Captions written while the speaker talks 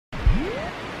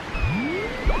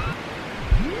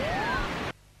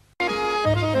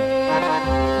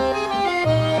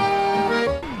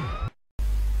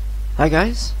Hi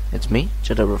guys, it's me,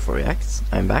 Jw4.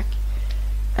 I'm back,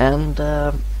 and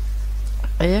I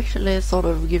actually thought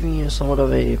of giving you somewhat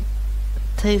of a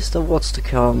taste of what's to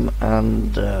come,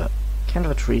 and kind of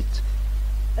a treat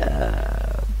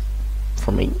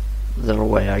for me, the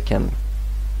way I can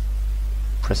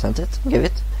present it, give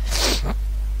it.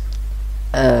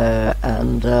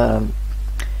 And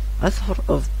I thought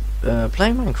of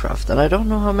playing Minecraft, and I don't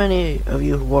know how many of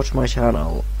you who watch my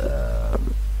channel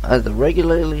either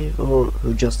regularly or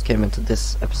who just came into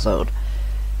this episode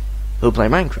who play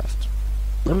Minecraft.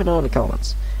 Let me know in the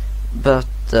comments. But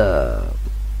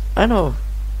I know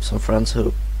some friends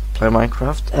who play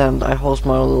Minecraft, and I host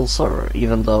my own little server,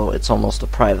 even though it's almost a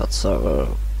private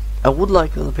server. I would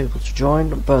like other people to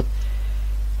join, but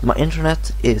my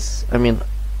internet is...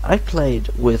 I played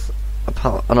with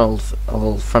an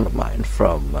old friend of mine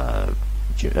from how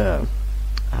do you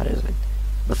say,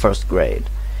 the first grade,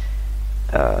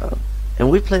 and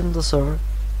we played in the server,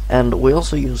 and we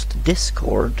also used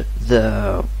Discord,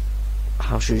 the,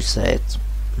 how should you say it,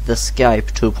 the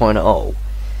Skype 2.0,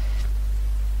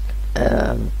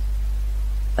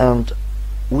 and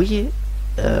we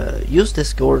used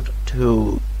Discord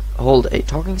to hold a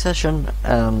talking session,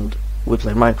 and we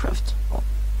played Minecraft.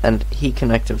 And he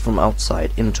connected from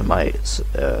outside into my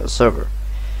server,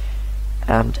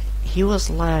 and he was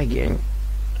lagging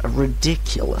a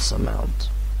ridiculous amount.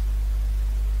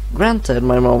 Granted,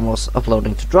 my mom was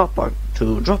uploading to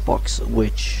Dropbox,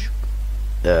 which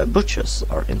butchers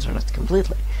our internet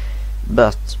completely,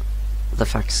 but the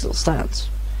fact still stands.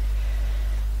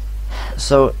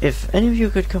 So if any of you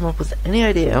could come up with any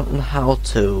idea on how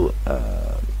to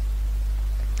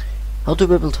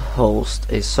be able to host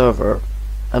a server.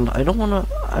 And I don't wanna.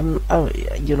 I'm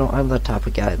that type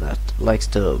of guy that likes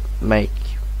to make,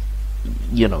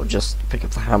 just pick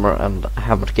up the hammer and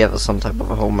hammer together some type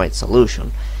of a homemade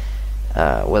solution,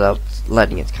 without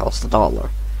letting it cost $1.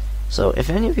 So if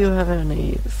any of you have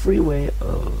any free way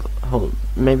of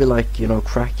maybe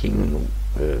cracking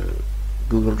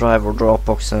Google Drive or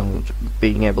Dropbox and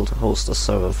being able to host a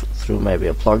server through maybe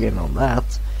a plugin on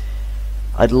that,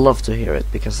 I'd love to hear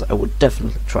it, because I would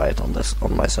definitely try it on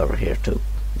my server here too.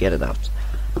 Get it out.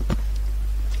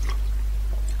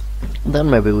 Then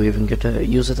maybe we even get to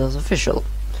use it as official.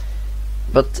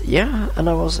 But yeah, and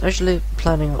I was actually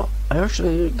planning. I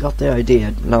actually got the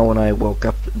idea now when I woke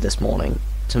up this morning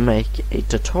to make a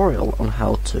tutorial on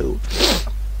how to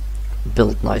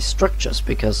build nice structures,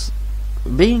 because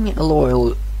being a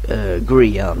loyal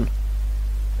Grian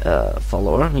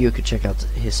follower, you could check out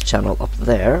his channel up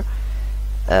there.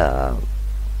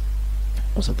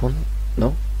 What's the point?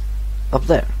 No. Up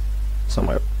there,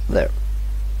 somewhere there,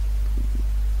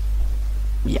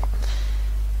 yeah,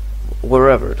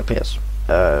 wherever it appears.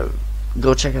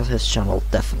 Go check out his channel,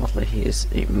 definitely. He is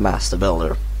a master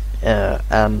builder,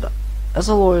 and as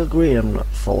a loyal Green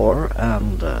follower,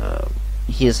 and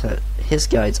his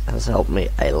guides has helped me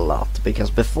a lot,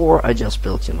 because before I just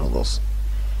built those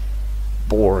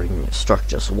boring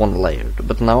structures, one layered,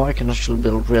 but now I can actually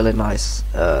build really nice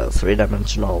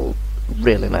three-dimensional,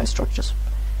 really nice structures.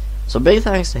 So big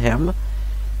thanks to him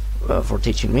for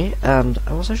teaching me, and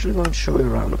I was actually going to show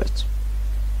you around a bit.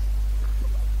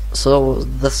 So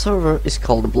the server is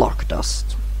called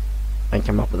Blockdust. I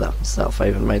came up with that myself. I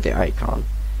even made the icon,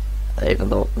 even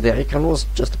though the icon was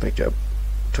just a picture I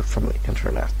took from the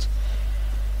internet.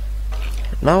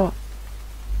 Now,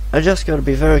 I just gotta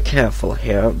be very careful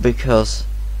here, because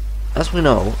as we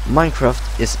know,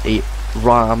 Minecraft is a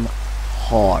RAM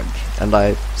hog, and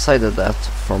I cited that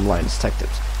from Linus Tech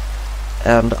Tips.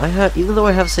 And even though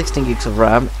I have 16 gigs of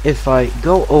RAM, if I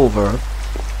go over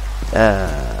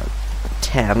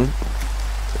 10,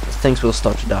 things will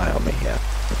start to die on me here.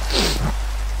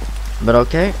 But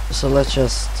okay, so let's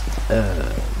just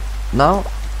now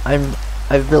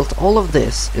I've built all of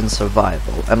this in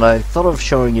survival, and I thought of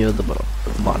showing you the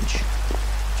bunch.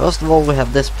 First of all, we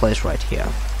have this place right here.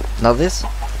 Now this,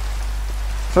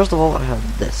 first of all, I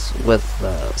have this with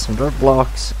some dirt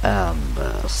blocks and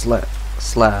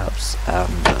slabs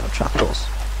and trapdoors.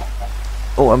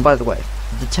 Oh, and by the way,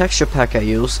 the texture pack I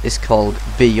use is called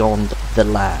Beyond the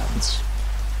Lands.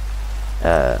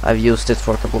 I've used it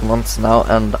for a couple of months now,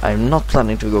 and I'm not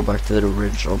planning to go back to the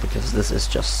original, because this is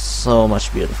just so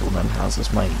much beautiful and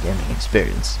enhances my gaming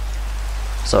experience.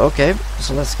 So okay,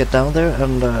 so let's get down there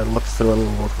and look through a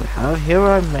little what we have. Here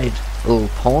I made a little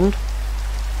pond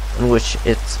in which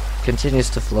it continues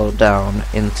to flow down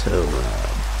into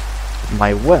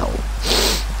my well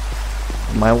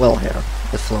here.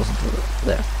 It flows into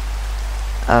there,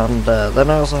 and then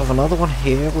I also have another one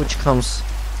here which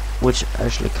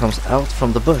actually comes out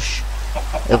from the bush.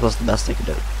 It was the best I could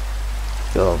do.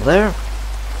 go there.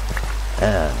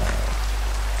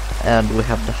 And we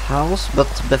have the house,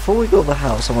 but before we go to the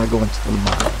house I want to go into the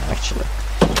mine actually.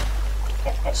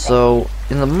 So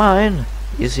in the mine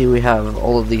you see we have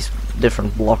all of these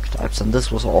different block types, and this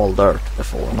was all dirt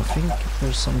before, and I think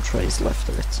there's some trace left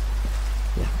of it.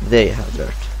 Yeah, they have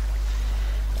dirt.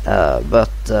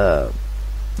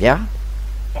 Yeah,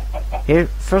 here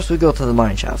first we go to the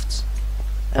mine shafts,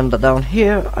 and down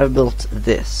here I built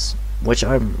this, which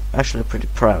I'm actually pretty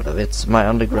proud of. It's my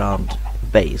underground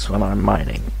base when I'm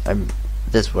mining.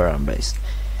 This is where I'm based.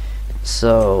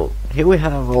 So here we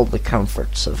have all the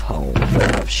comforts of home. We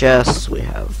have chests, we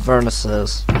have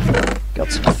furnaces,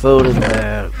 got some food in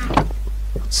there.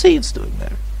 What's seeds doing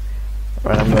there?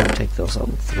 Alright, I'm going to take those out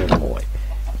and throw them away.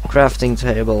 Crafting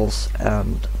tables,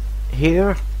 and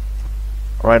here,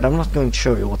 alright, I'm not going to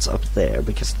show you what's up there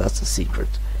because that's a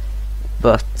secret.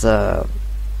 But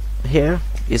here,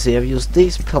 you see I've used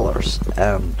these pillars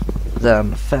and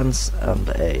then fence and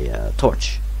a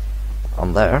torch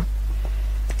on there.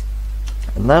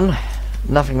 And then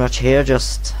nothing much here,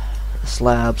 just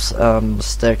slabs,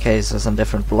 staircases and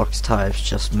different blocks types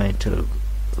just made to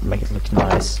make it look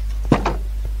nice.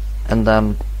 And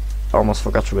then I almost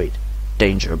forgot to read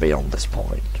danger beyond this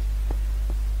point.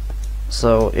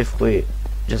 So if we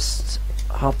just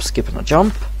hop, skip and a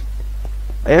jump,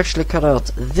 I actually cut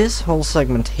out this whole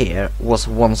segment here. Was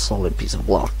one solid piece of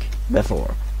block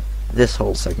before, this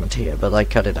whole segment here, but I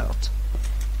cut it out.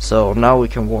 So now we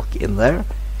can walk in there,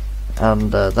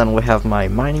 and then we have my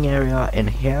mining area in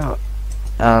here,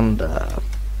 and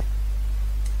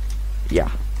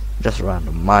yeah, just a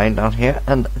random mine down here.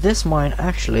 And this mine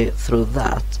actually, through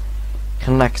that,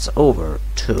 connects over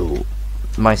to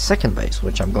my second base,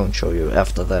 which I'm going to show you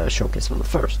after the showcase of the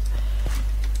first.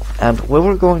 And where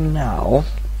we're going now,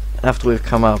 after we've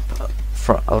come up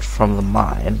out from the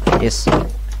mine, is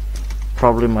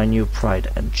probably my new pride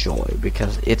and joy,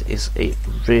 because it is a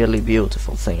really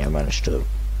beautiful thing I managed to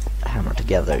hammer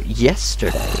together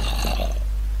yesterday.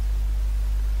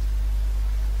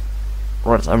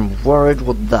 Right, I'm worried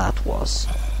what that was.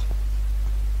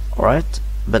 Alright,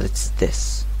 but it's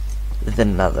this, the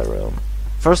nether room.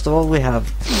 First of all, we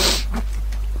have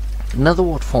nether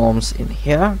wart forms in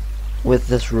here, with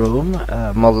this room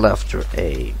modeled after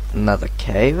a nether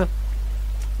cave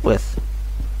with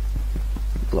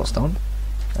glowstone.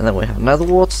 And then we have nether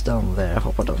warts down there.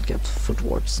 Hope I don't get foot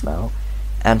warts now.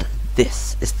 And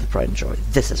this is the pride and joy.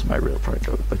 This is my real pride and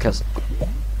joy, because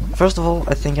first of all,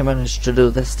 I think I managed to do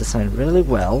this design really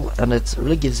well, and it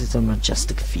really gives it a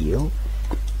majestic feel.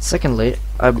 Secondly,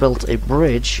 I built a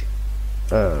bridge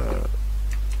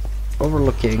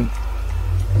overlooking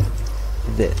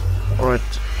the... Alright,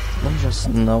 let me just...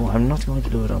 No, I'm not going to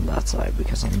do it on that side,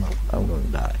 because I'm going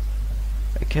to die.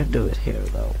 I can't do it here,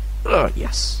 though.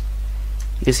 Yes.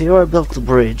 You see how I built the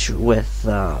bridge with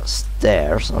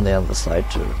stairs on the other side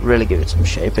to really give it some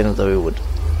shape, even though you would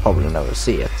probably never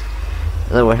see it.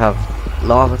 And then we have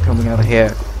lava coming out of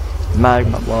here,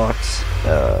 magma blocks,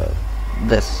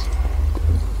 this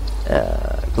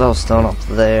glowstone up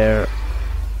there,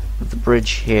 the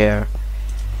bridge here,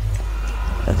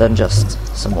 and then just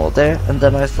some more there. And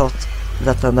then I thought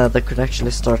that the nether could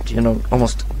actually start, you know,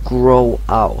 almost grow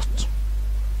out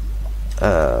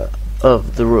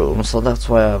of the room, so that's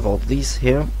why I have all these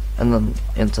here, and then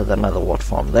into the nether wart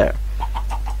farm there.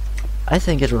 I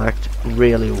think it worked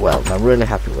really well, and I'm really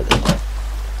happy with it.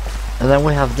 And then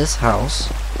we have this house,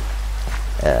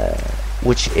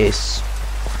 which is...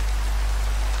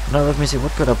 Now let me see,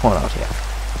 what could I point out here?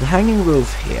 The hanging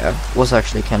roof here was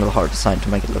actually kind of a hard design to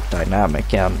make it look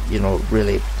dynamic, and, you know,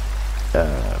 really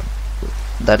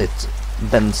that it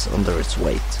bends under its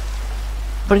weight.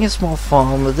 Putting a small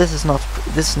farm, this is not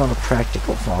a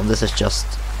practical farm, this is just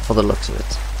for the looks of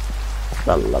it.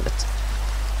 I love it.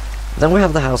 Then we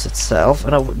have the house itself,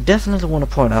 and I would definitely want to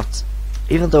point out,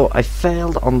 even though I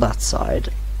failed on that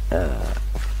side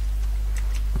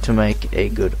to make a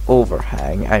good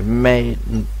overhang, I may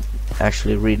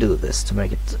actually redo this to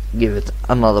make it, give it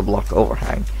another block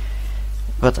overhang.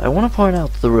 But I want to point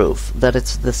out the roof, that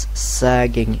it's this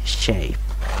sagging shape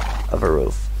of a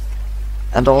roof.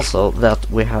 And also that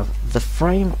we have the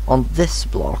frame on this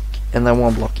block, and then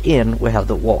one block in we have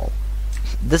the wall.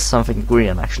 This is something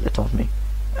Grian actually taught me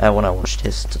when I watched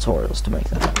his tutorials to make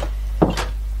that.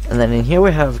 And then in here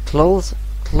we have clothes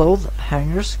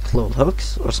hangers, clothes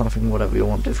hooks, or something, whatever you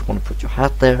want. If you want to put your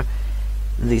hat there,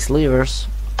 these levers,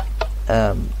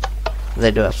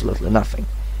 they do absolutely nothing.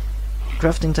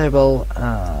 Crafting table,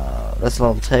 that's a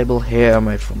little table here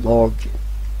made from log.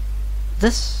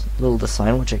 This little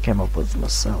design, which I came up with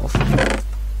myself, I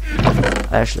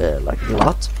actually like it a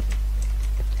lot.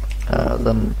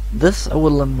 Then this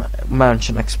Woodland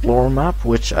Mansion Explorer map,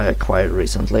 which I acquired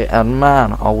recently, and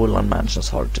man, are Woodland Mansions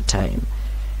hard to tame.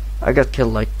 I got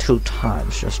killed like 2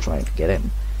 times just trying to get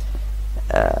in.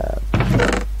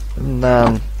 And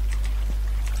then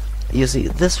you see,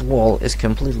 this wall is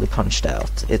completely punched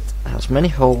out. It has many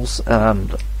holes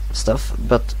and stuff,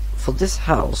 but for this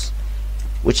house,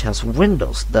 which has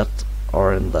windows that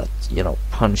are in that, you know,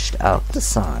 punched out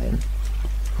design,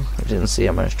 I didn't see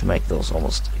I managed to make those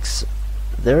almost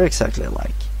they're exactly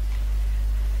alike.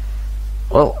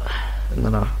 Well, and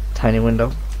then a tiny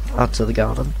window out to the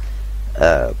garden.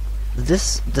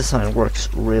 This design works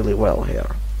really well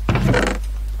here.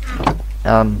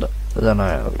 And then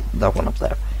that one up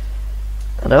there.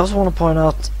 And I also want to point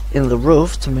out, in the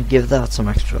roof, to give that some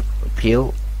extra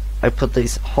appeal, I put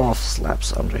these half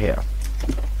slabs under here.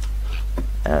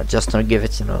 Just to give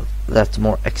it, you know, that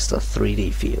more extra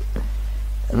 3D feel.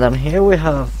 And then here we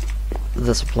have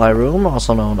the supply room,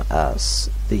 also known as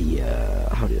the,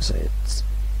 how do you say it?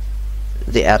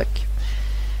 The attic.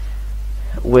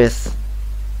 With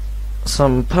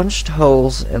some punched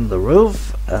holes in the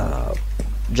roof,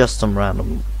 just some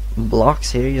random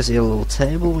blocks here. You see a little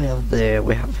table we have there,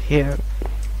 we have here,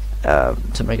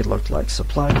 to make it look like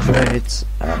supply crates,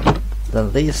 and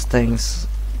then these things,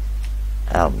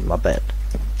 and my bed.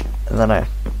 And then a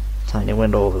tiny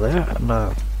window over there, and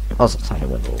also a tiny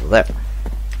window over there.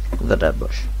 The dead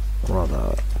bush, or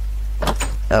rather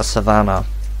a savanna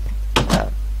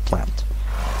plant.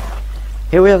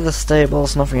 Here we have the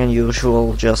stables, nothing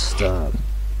unusual, just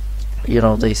you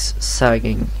know, these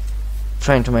sagging,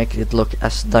 trying to make it look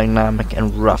as dynamic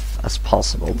and rough as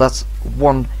possible. That's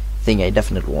one thing I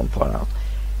definitely want to point out.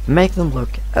 Make them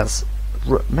look as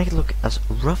make it look as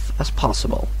rough as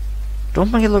possible.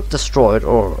 Don't make it look destroyed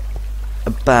or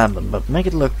abandoned, but make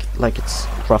it look like it's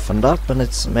roughened up and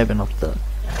it's maybe not the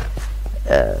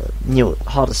new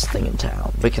hottest thing in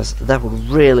town, because that would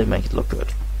really make it look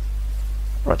good.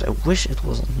 Right, I wish it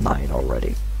was 9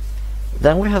 already.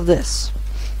 Then we have this,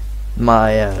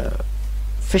 my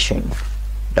fishing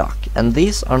dock, and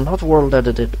these are not world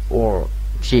edited or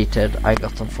cheated. I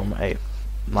got them from a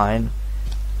mine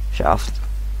shaft.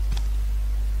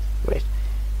 Wait,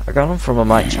 I got them from a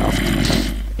mine shaft.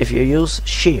 If you use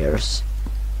shears,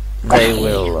 they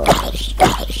will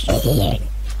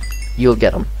you'll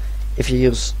get them. If you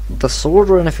use the sword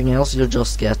or anything else, you'll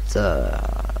just get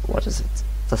what is it,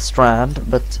 the strand.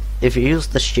 But if you use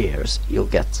the shears, you'll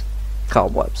get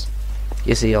cobwebs.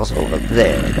 You see also over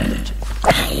there I got it.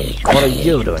 What are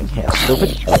you doing here,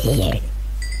 stupid?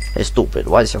 Hey stupid,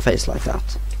 why is your face like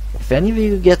that? If any of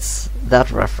you gets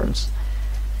that reference,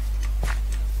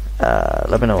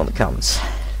 let me know in the comments.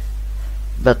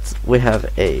 But we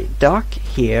have a dock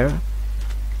here,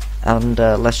 and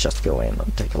let's just go in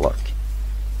and take a look.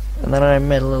 And then I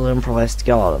made a little improvised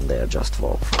garden there just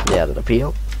for the added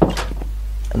appeal.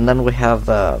 And then we have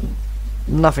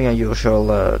nothing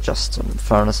unusual, just some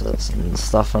furnaces and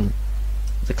stuff, and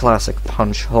the classic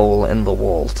punch hole in the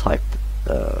wall type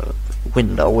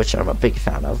window, which I'm a big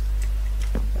fan of.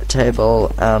 A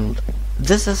table, and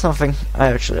this is something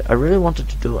I really wanted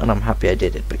to do, and I'm happy I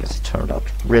did it because it turned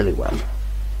out really well.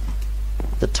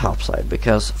 The top side,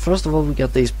 because first of all we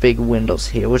got these big windows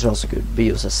here, which also could be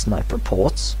used as sniper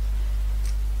ports.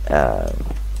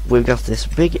 We've got this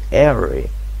big airy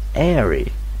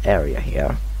area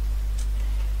here.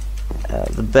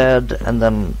 The bed, and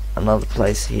then another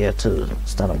place here to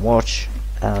stand and watch,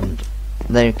 and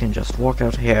then you can just walk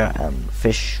out here and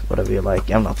fish whatever you like.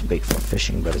 I'm not big for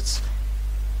fishing, but it's...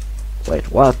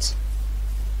 Wait, what?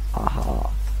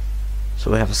 Aha.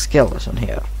 So we have a skeleton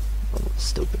here. Little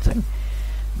stupid thing.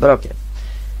 But okay,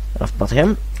 enough about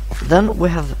him. Then we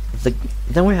have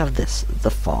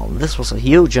the farm. This was a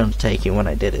huge undertaking when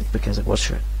I did it, because it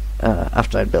was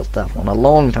after I built that one, a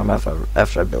long time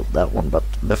after I built that one. But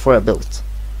before I built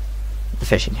the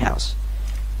fishing house,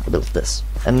 I built this.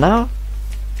 And now,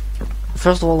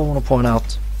 first of all, I want to point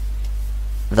out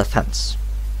the fence.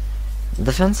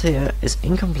 The fence here is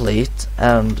incomplete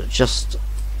and just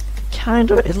kind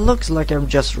of, it looks like I'm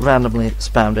just randomly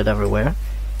spammed it everywhere,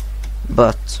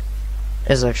 but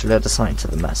it's actually a design to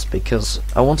the mess, because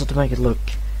I wanted to make it look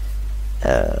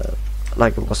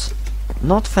like it was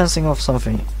not fencing off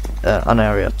something, an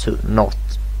area to not,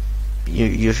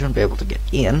 you shouldn't be able to get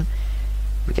in,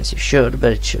 because you should,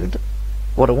 but it should.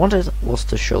 What I wanted was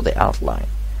to show the outline.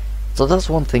 So that's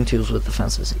one thing to use with the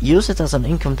fences. Use it as an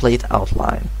incomplete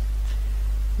outline.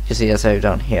 You see, as I've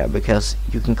done here, because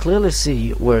you can clearly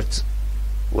see where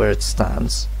it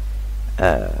stands,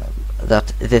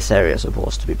 that this area is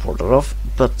supposed to be ported off,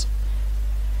 but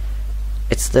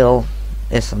it still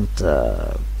isn't,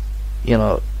 you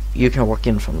know, you can walk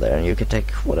in from there and you can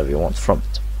take whatever you want from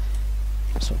it.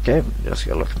 So okay, just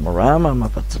gonna look at my RAM. I'm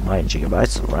up at 9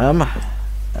 gigabytes of RAM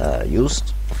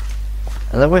used.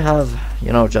 And then we have,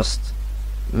 you know, just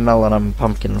melon and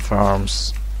pumpkin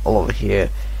farms all over here.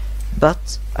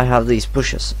 But I have these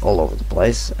bushes all over the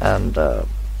place, and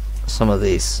some of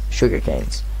these sugar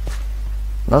canes.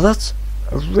 Now that's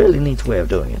a really neat way of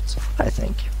doing it, I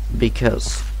think,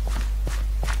 because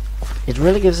it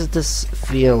really gives it this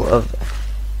feel of,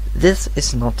 this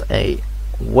is not a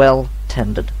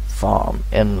well-tended farm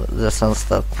in the sense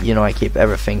that, you know, I keep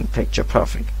everything picture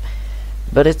perfect,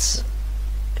 but it's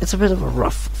a bit of a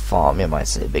rough farm, you might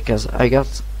say, because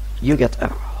you get a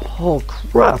whole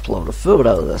crap load of food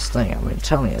out of this thing. I mean,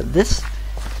 telling you, this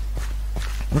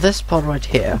part right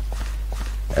here,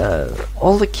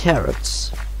 all the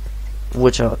carrots,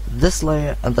 which are this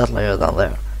layer and that layer down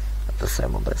there, the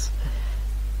same on this,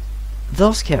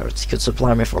 those carrots could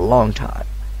supply me for a long time,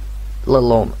 let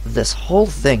alone this whole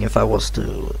thing if I was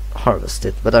to harvest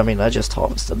it. But I mean, I just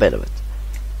harvest a bit of it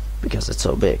because it's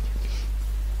so big,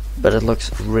 but it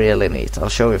looks really neat. I'll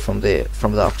show you from the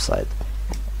upside.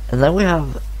 And then we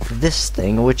have this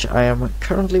thing, which I am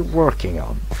currently working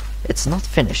on. It's not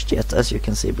finished yet, as you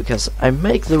can see, because I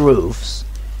make the roofs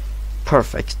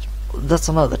perfect. That's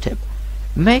another tip.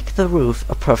 Make the roof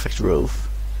a perfect roof,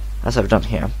 as I've done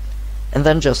here, and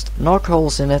then just knock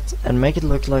holes in it and make it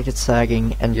look like it's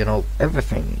sagging, and, you know,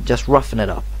 everything. Just roughen it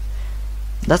up.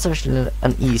 That's actually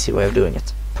an easy way of doing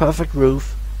it. Perfect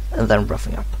roof, and then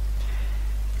roughing up.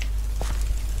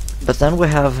 But then we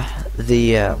have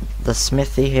the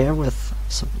smithy here with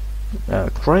some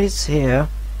crates here,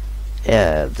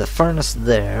 the furnace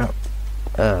there,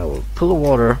 pool of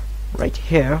water right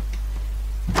here.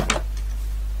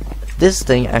 This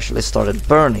thing actually started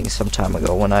burning some time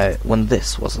ago when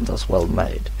this wasn't as well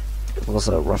made. It was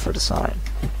a rougher design.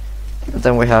 And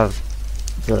then we have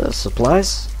the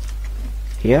supplies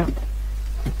here.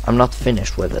 I'm not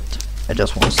finished with it, I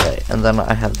just want to say. And then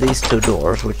I have these two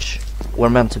doors, which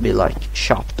were meant to be like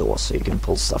shop doors, so you can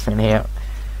pull stuff in here.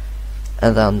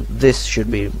 And then this should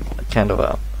be kind of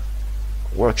a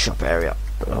workshop area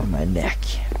of my neck.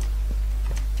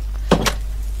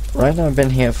 Right now I've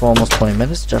been here for almost 20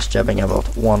 minutes, just jabbing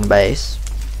about one base.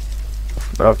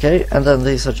 But okay, and then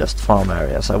these are just farm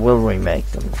areas. I will remake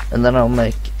them. And then I'll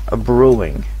make a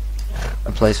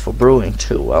place for brewing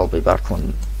too. I'll be back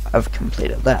when I've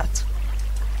completed that.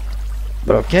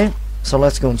 But okay, so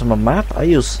let's go into my map. I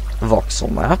use voxel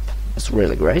map. It's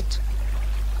really great.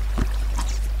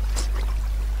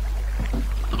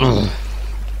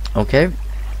 Okay,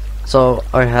 so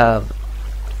I have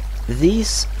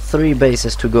these 3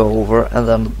 bases to go over, and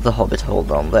then the hobbit hole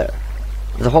down there.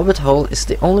 The hobbit hole is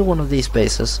the only one of these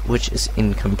bases which is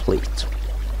incomplete.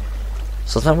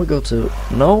 So then we go to...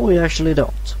 No, we actually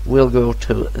don't. We'll go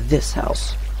to this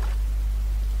house.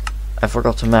 I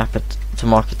forgot to mark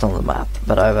it on the map,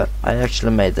 but I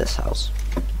actually made this house.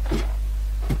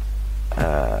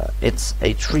 It's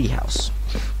a tree house.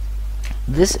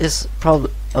 This is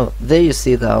probably... Oh, there you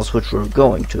see the house which we're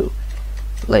going to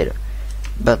later.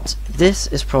 But this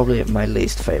is probably my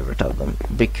least favorite of them,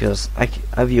 because I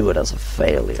view it as a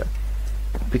failure.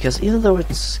 Because even though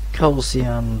it's cozy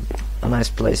and a nice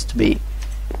place to be,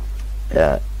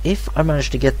 if I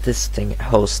manage to get this thing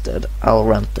hosted, I'll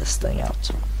rent this thing out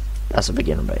as a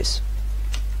beginner base.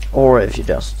 Or if you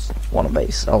just want a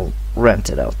base, I'll rent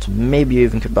it out. Maybe you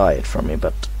even could buy it from me,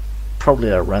 but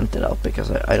probably I'll rent it out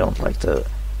because I don't like to...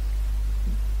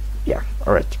 Yeah,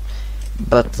 alright.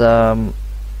 But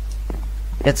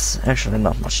it's actually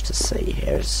not much to say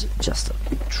here. It's just a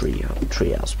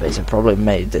treehouse base. I probably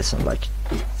made this in like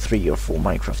 3 or 4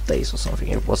 Minecraft days or something.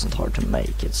 It wasn't hard to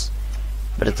make,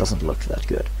 but it doesn't look that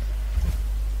good.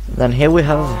 Then here we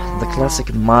have the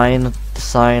classic mine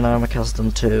design I'm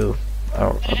accustomed to,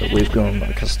 or that we've grown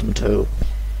accustomed to.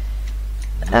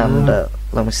 And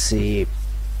let me see.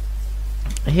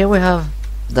 Here we have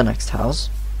the next house.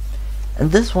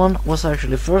 And this one was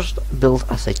actually first built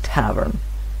as a tavern.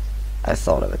 I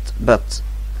thought of it, but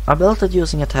I built it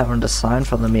using a tavern design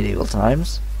from the medieval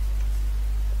times.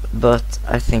 But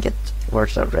I think it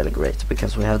worked out really great,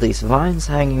 because we have these vines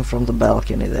hanging from the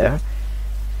balcony there.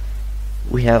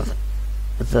 We have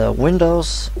the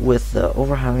windows with the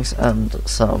overhangs and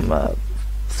some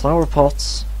flower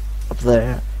pots up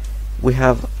there. We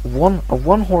have a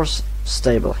one-horse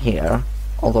stable here,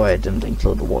 although I didn't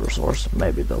include the water source.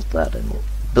 Maybe built that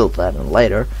in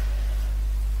later.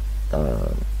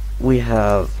 We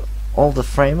have all the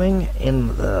framing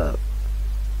in the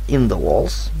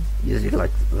walls. You see,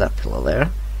 like that pillar there.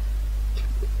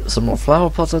 Some more flower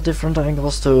pots at different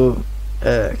angles to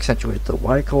accentuate the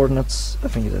Y coordinates. I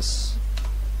think it is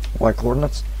Y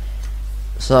coordinates.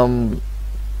 Some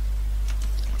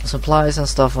supplies and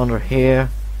stuff under here.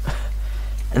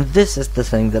 And this is the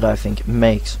thing that I think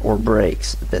makes or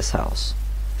breaks this house.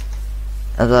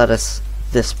 And that is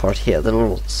this part here, the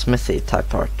little smithy type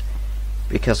part.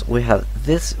 Because we have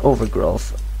this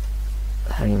overgrowth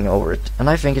hanging over it. And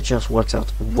I think it just works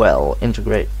out well,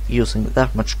 integrate using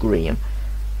that much green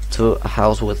to a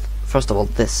house with, first of all,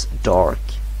 this dark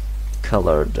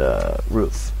colored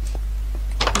roof.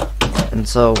 And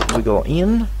so we go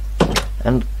in,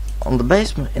 and on the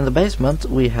basement, in the basement,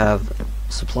 we have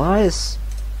supplies,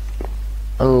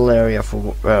 a little area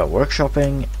for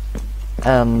workshopping,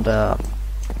 and the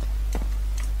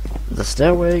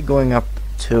stairway going up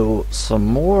to some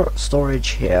more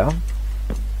storage here,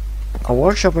 a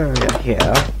workshop area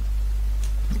here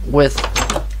with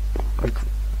a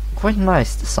quite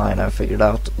nice design I figured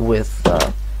out with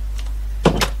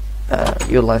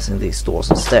utilizing these doors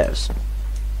and stairs.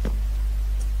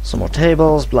 Some more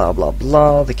tables, blah blah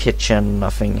blah. The kitchen,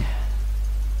 nothing.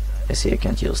 I see I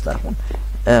can't use that one.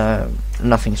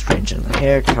 Nothing strange in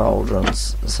here.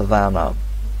 Cauldrons, savannah,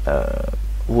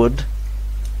 wood.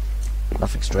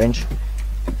 Nothing strange.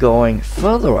 Going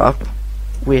further up,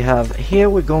 we have here.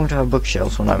 We're going to have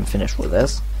bookshelves when I'm finished with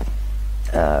this.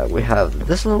 We have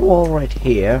this little wall right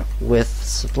here with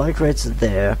supply crates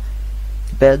there,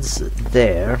 beds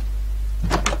there.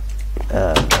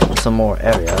 Some more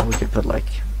area. We could put like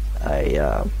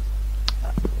a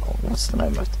what's the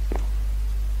name of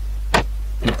it?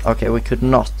 Okay, we could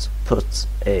not put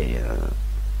a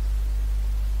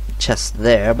chest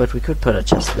there, but we could put a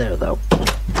chest there though.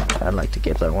 I'd like to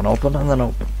keep that one open, and then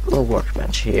a little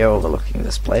workbench here overlooking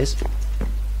this place.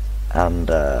 And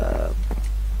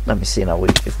let me see now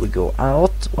if we go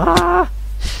out.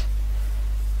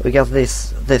 We got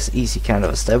this easy kind of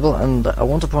a stable, and I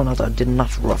want to point out I did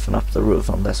not roughen up the roof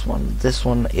on this one. This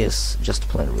one is just a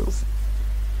plain roof,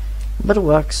 but it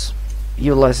works,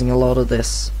 utilizing a lot of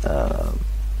this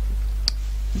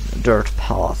dirt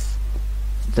path,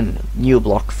 the new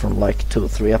block from like 2 or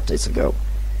 3 updates ago,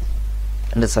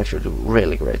 and it's actually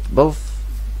really great, both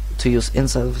to use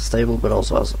inside of the stable but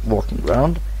also as walking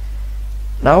ground.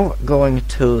 Now going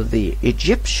to the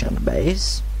Egyptian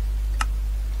base.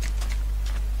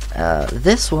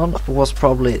 This one was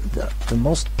probably the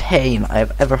most pain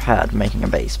I've ever had making a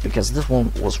base, because this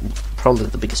one was probably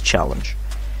the biggest challenge.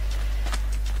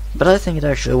 But I think it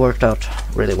actually worked out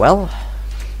really well.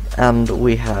 And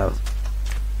we have,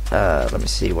 let me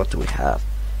see, what do we have?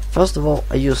 First of all,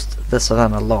 I used the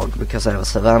savannah log because I have a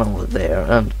savannah over there,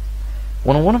 and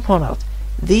what I want to point out,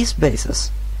 these bases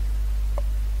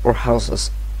or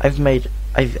houses I've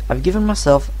given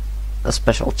myself a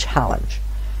special challenge.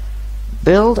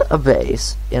 Build a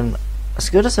base in as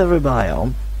good as every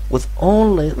biome with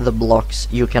only the blocks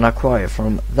you can acquire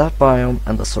from that biome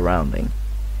and the surrounding.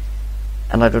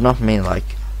 And I do not mean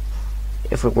like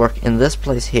if we work in this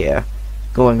place here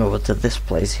going over to this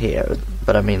place here,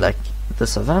 but I mean like the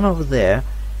savannah over there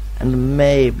and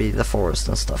maybe the forest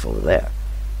and stuff over there.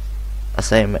 I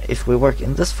say if we work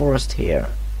in this forest here,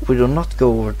 we do not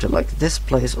go over to like this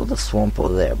place or the swamp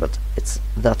over there, but it's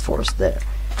that forest there.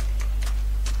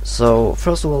 So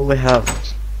first of all we have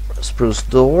spruce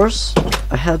doors.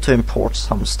 I had to import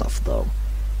some stuff though,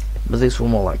 but these were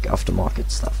more like aftermarket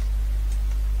stuff.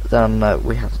 Then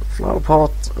we have a flower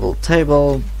pot, a little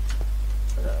table,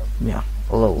 yeah,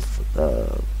 a little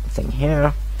thing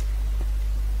here,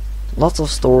 lots of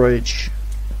storage,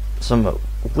 some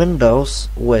windows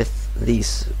with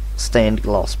these stained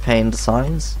glass pane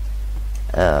designs,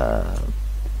 a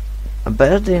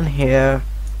bed in here,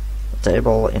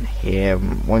 table in here.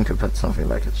 One could put something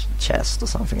like a chest or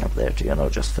something up there to, you know,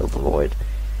 just fill the void.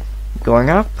 Going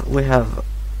up we have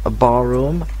a bar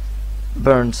room,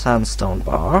 burned sandstone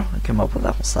bar. I came up with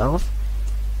that myself,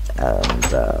 and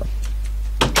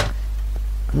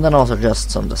then also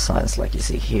just some designs like you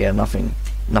see here. Nothing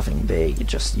big,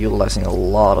 just utilizing a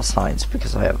lot of signs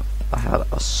because I had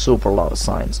a super lot of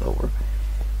signs over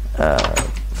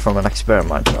from an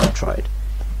experiment I tried.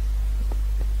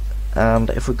 And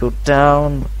if we go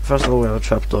down, first of all we have a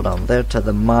trapdoor down there to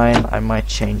the mine. I might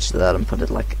change that and put it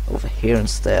like over here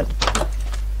instead.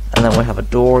 And then we have a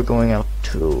door going out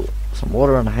to some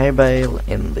water and a hay bale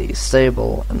in the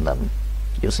stable, and then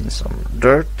using some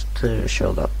dirt to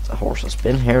show that the horse has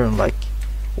been here and like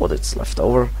what it's left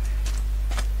over.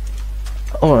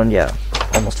 Oh, and yeah,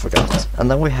 almost forgot.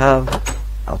 And then we have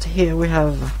out here we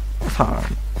have a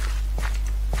farm.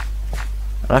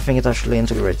 And I think it actually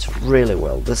integrates really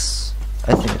well. This,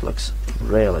 I think it looks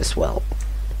really swell.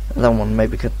 And then one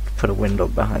maybe could put a window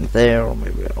behind there, or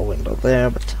maybe a window there,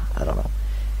 but I don't know.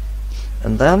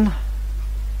 And then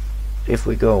if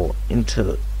we go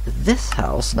into this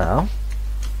house now,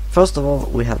 first of all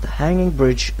we have the hanging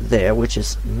bridge there, which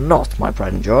is not my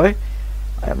pride and joy.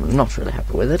 I am not really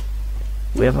happy with it.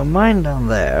 We have a mine down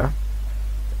there.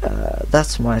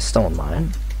 That's my stone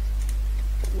mine.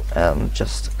 And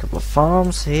just a couple of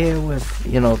farms here with,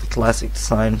 you know, the classic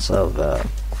designs of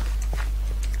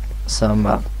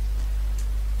some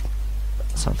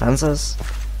fences.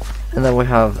 And then we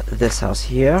have this house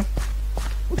here,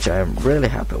 which I am really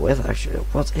happy with, actually.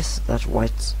 What is that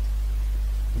white?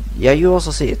 Yeah, you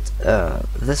also see it.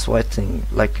 This white thing,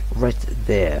 like right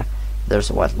there. There's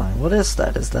a white line. What is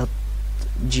that? Is that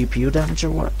GPU damage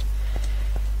or what?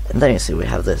 And then you see we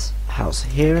have this house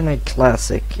here in a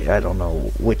classic, I don't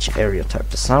know which area type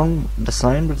design,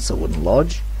 but it's a wooden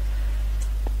lodge.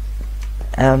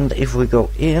 And if we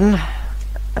go in,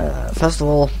 first of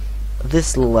all,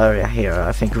 this little area here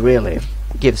I think really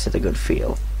gives it a good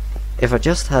feel. If I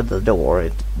just had the door,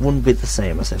 it wouldn't be the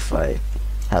same as if I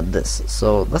had this.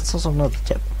 So that's also another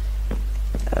tip.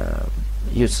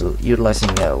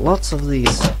 Utilizing lots of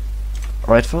these.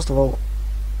 Right, first of all,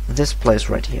 this place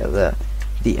right here,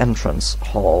 the entrance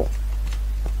hall,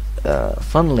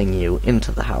 funneling you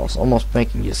into the house, almost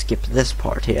making you skip this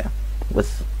part here,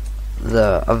 with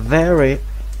a very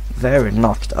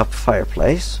knocked up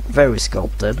fireplace, very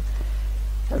sculpted,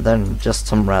 and then just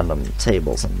some random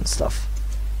tables and stuff,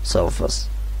 sofas,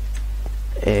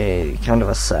 a kind of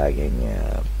a sagging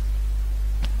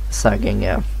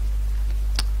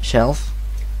shelf.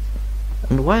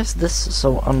 And why is this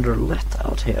so underlit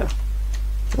out here?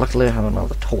 Luckily I have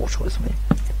another torch with me.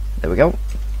 There we go.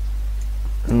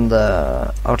 And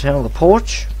out here on the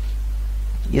porch,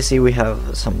 you see we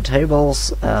have some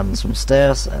tables and some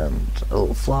stairs and a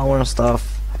little flower and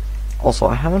stuff. Also,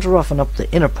 I haven't roughened up the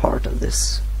inner part of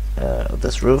this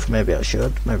roof. Maybe I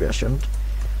should, maybe I shouldn't.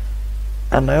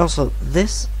 And I also,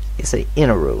 this is a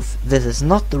inner roof. This is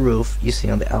not the roof you see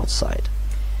on the outside.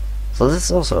 So this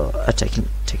is also a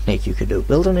technique you could do.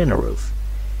 Build an inner roof.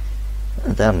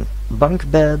 And then bunk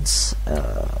beds,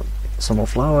 some more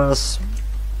flowers,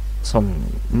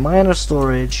 some minor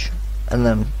storage, and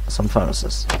then some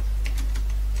furnaces.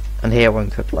 And here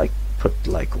one could put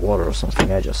like water or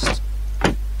something. I just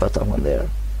put that one there.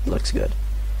 Looks good.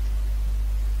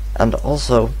 And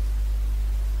also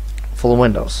for the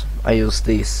windows, I use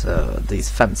these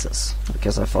fences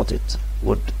because I thought it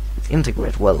would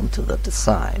integrate well into the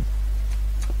design.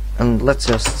 And let's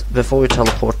just, before we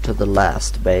teleport to the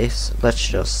last base, let's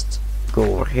just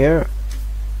go over here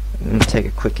and take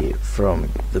a quickie from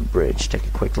the bridge. Take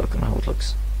a quick look on how it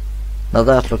looks. Now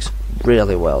that looks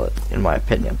really well, in my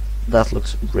opinion. That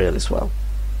looks really swell.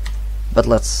 But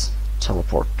let's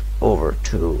teleport over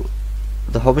to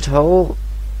the Hobbit hole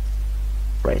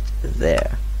right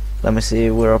there. Let me see,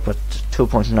 we're up at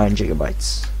 2.9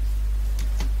 gigabytes.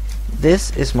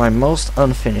 This is my most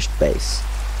unfinished base,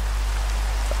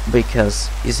 because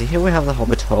you see here we have the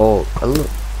Hobbit hole, a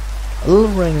little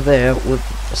ring there with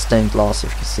a stained glass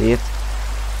if you can see it,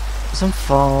 some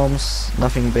farms,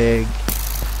 nothing big,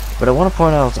 but I want to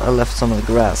point out I left some of the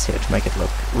grass here to make it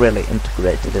look really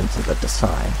integrated into the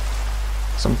design.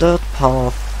 Some dirt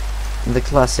path, the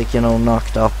classic, you know,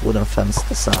 knocked up wooden fence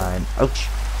design. Ouch.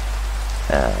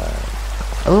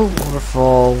 A little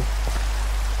waterfall.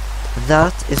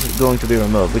 That is going to be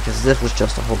removed because this was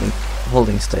just a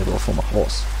holding stable for my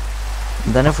horse.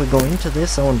 And then if we go into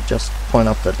this, I want to just point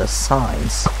out the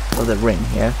designs of the ring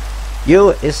here. You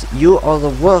are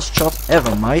the worst shot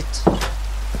ever, mate.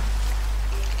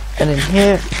 And in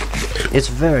here, it's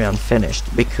very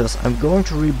unfinished because I'm going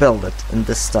to rebuild it in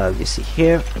this style you see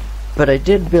here. But I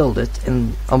did build it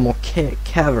in a more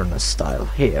cavernous style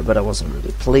here, but I wasn't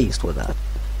really pleased with that.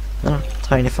 Then a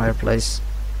tiny fireplace.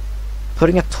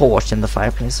 Putting a torch in the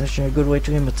fireplace is actually a good way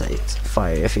to imitate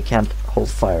fire if you can't hold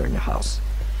fire in your house.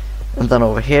 And then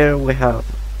over here we have,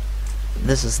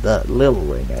 this is the little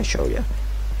ring I show you.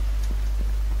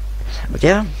 But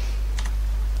yeah,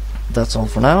 that's all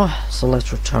for now. So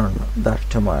let's return back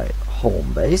to my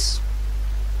home base.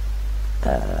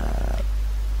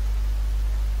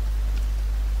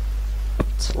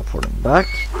 Teleporting back.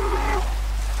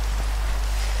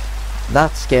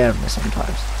 That scared me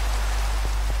sometimes.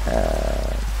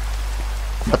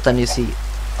 But then you see,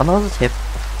 another tip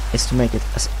is to make it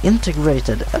as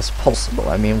integrated as possible.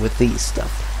 I mean, with these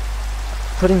stuff,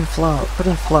 putting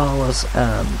flowers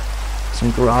and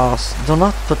some grass. Do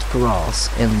not put grass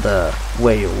in the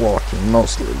way you're walking,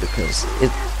 mostly because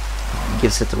it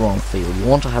gives it the wrong feel. You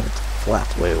want to have it flat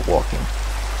where you're walking.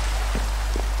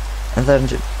 And then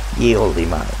yield the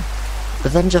mine.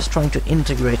 but then just trying to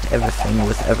integrate everything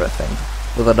with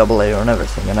a double layer on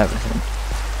everything and everything.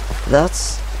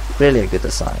 That's really a good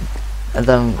design. And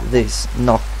then these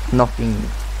knocking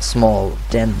small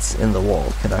dents in the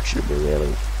wall can actually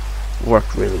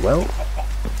work really well.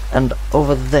 And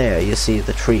over there you see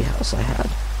the treehouse I had.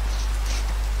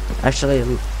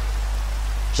 Actually,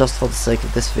 just for the sake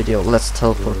of this video, let's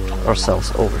teleport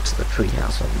ourselves over to the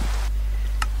treehouse.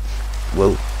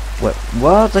 Whoa.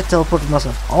 What? I teleported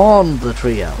myself on the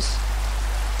treehouse.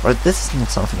 Right, this is not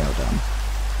something I've done.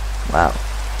 Wow.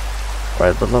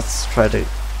 Right, but let's try to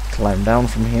climb down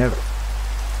from here.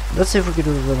 Let's see if we can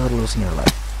do it without losing our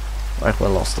life. Right, we're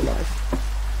lost alive.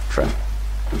 Crap.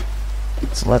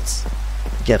 So let's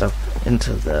get up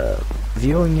into the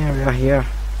viewing area here.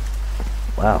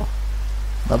 Wow.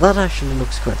 Now that actually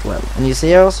looks quite well. And you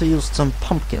see I also used some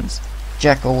pumpkins,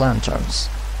 jack-o'-lanterns,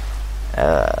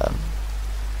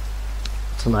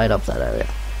 to light up that area.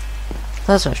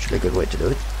 That's actually a good way to do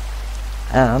it.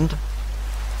 And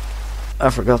I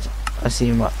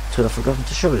seem to have forgotten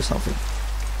to show you something.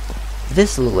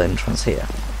 This little entrance here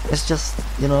is just,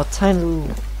 you know, a tiny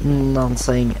little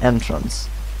non-saying entrance,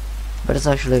 but it's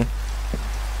actually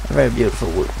a very beautiful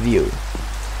view.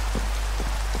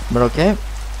 But okay,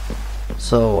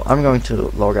 so I'm going to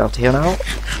log out here now,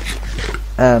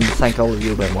 and thank all of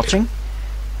you for watching.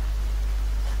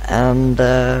 And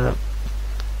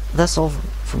that's all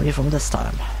from me from this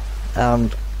time.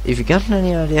 And if you got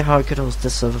any idea how I could host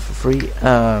this server for free,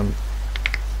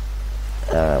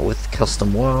 with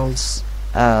custom worlds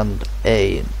and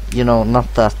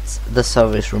not that the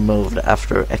server is removed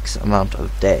after X amount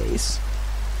of days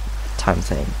time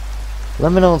thing,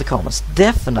 let me know in the comments.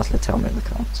 Definitely tell me in the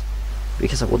comments,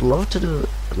 because I would love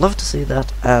to see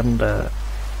that, and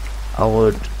I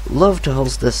would love to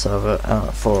host this server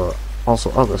for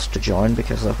also others to join,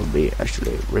 because that would be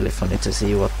actually really funny to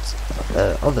see what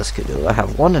others could do. I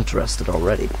have one interested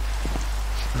already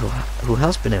who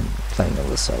has been playing on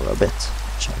this server a bit,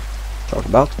 which I'll talk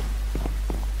about.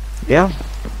 Yeah,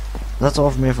 that's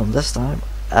all from me from this time,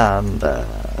 and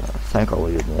thank all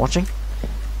of you for watching.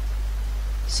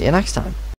 See you next time.